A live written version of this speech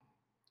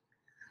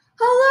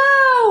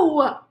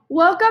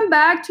Welcome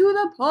back to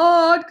the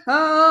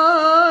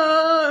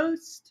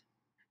podcast.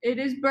 It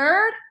is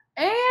Bird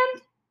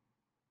and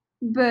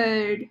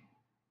Bird.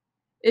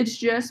 It's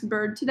just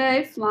Bird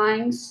today,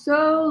 flying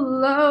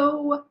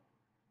solo.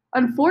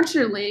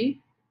 Unfortunately,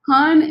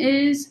 Hun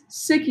is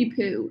sicky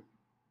poo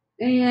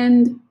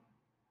and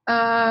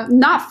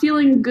not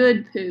feeling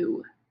good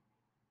poo.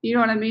 You know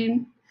what I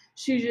mean?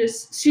 She's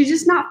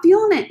just not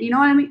feeling it. You know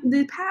what I mean?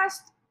 The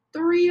past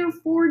 3 or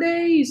 4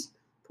 days,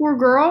 poor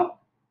girl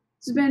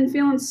has been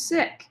feeling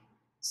sick.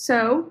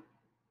 So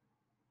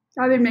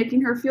I've been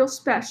making her feel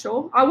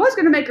special. I was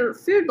gonna make her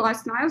food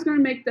last night. I was gonna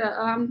make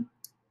the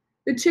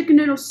chicken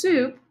noodle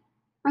soup.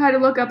 I had to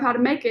look up how to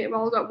make it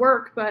while I was at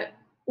work, but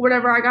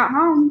whenever I got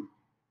home,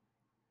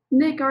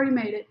 Nick already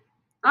made it.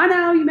 I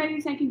know you may be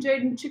thinking,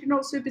 Jaden, chicken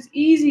noodle soup is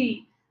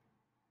easy,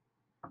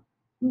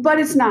 but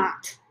it's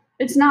not.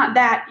 It's not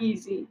that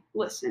easy.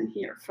 Listen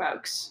here,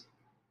 folks.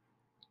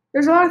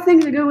 There's a lot of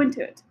things that go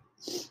into it.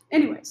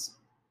 Anyways,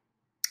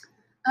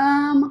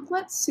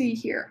 let's see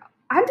here.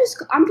 I'm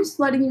just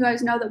letting you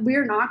guys know that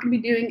we're not going to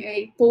be doing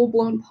a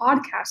full-blown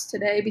podcast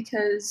today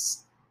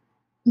because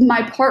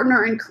my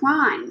partner in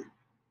crime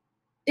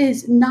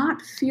is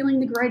not feeling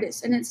the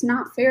greatest, and it's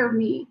not fair of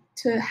me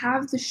to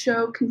have the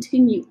show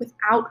continue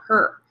without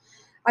her.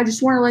 I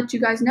just want to let you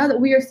guys know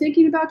that we are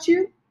thinking about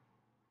you,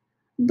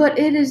 but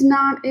it is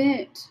not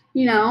it.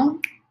 You know,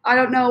 I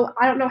don't know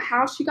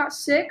how she got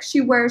sick.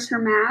 She wears her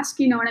mask,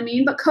 you know what I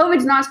mean? But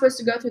COVID's not supposed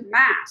to go through the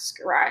mask,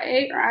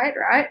 right?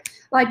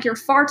 Like your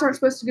farts aren't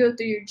supposed to go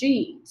through your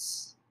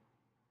jeans.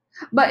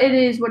 But it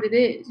is what it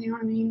is, you know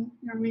what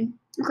I mean?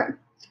 Okay.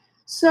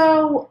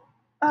 So,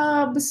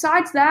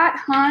 besides that,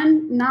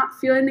 Hun not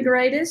feeling the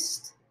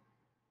greatest.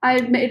 I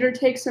made her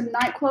take some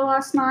NyQuil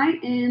last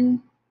night,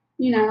 and,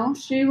 you know,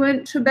 she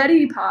went to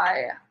Betty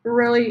Pie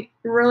really,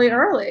 really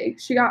early.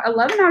 She got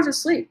 11 hours of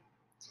sleep.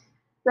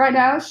 Right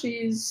now,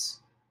 she's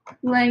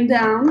laying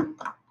down.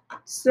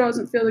 Still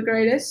doesn't feel the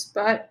greatest,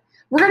 but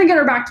we're going to get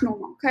her back to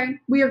normal, okay?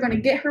 We are going to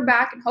get her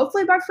back, and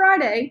hopefully by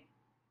Friday,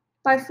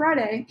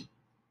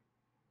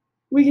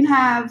 we can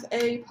have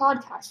a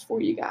podcast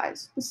for you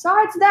guys.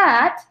 Besides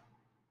that,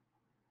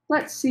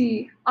 let's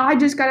see. I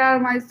just got out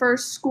of my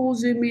first school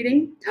Zoom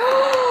meeting.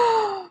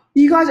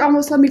 You guys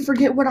almost let me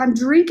forget what I'm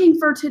drinking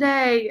for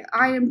today.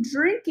 I am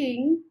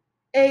drinking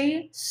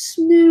a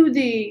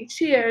smoothie.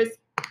 Cheers.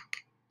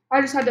 I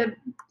just had to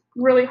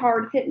really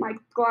hard hit my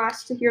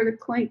glass to hear the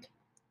clink.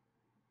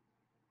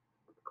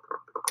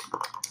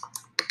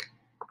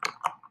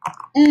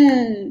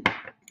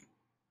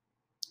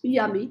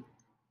 Yummy.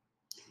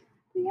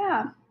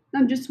 Yeah,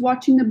 I'm just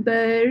watching the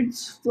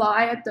birds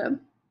fly at the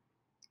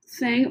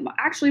thing.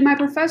 Actually, my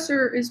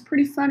professor is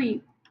pretty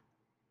funny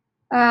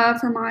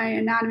for my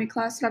anatomy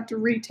class that I have to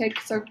retake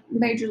because I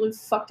majorly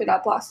fucked it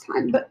up last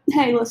time. But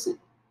hey, listen,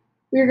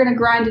 we're going to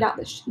grind it out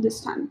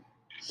this time.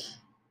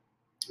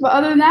 But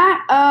other than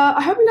that,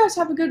 I hope you guys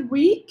have a good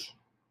week,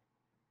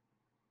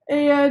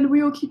 and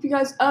we will keep you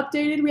guys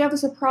updated. We have a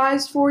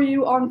surprise for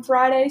you on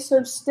Friday,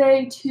 so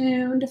stay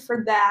tuned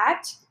for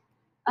that.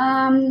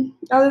 Other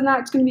than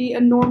that, it's going to be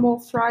a normal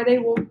Friday.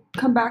 We'll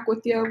come back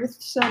with you with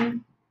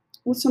some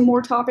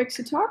more topics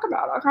to talk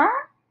about, okay?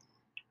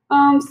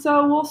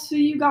 So we'll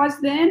see you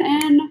guys then,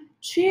 and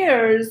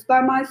cheers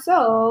by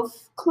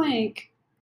myself, clink.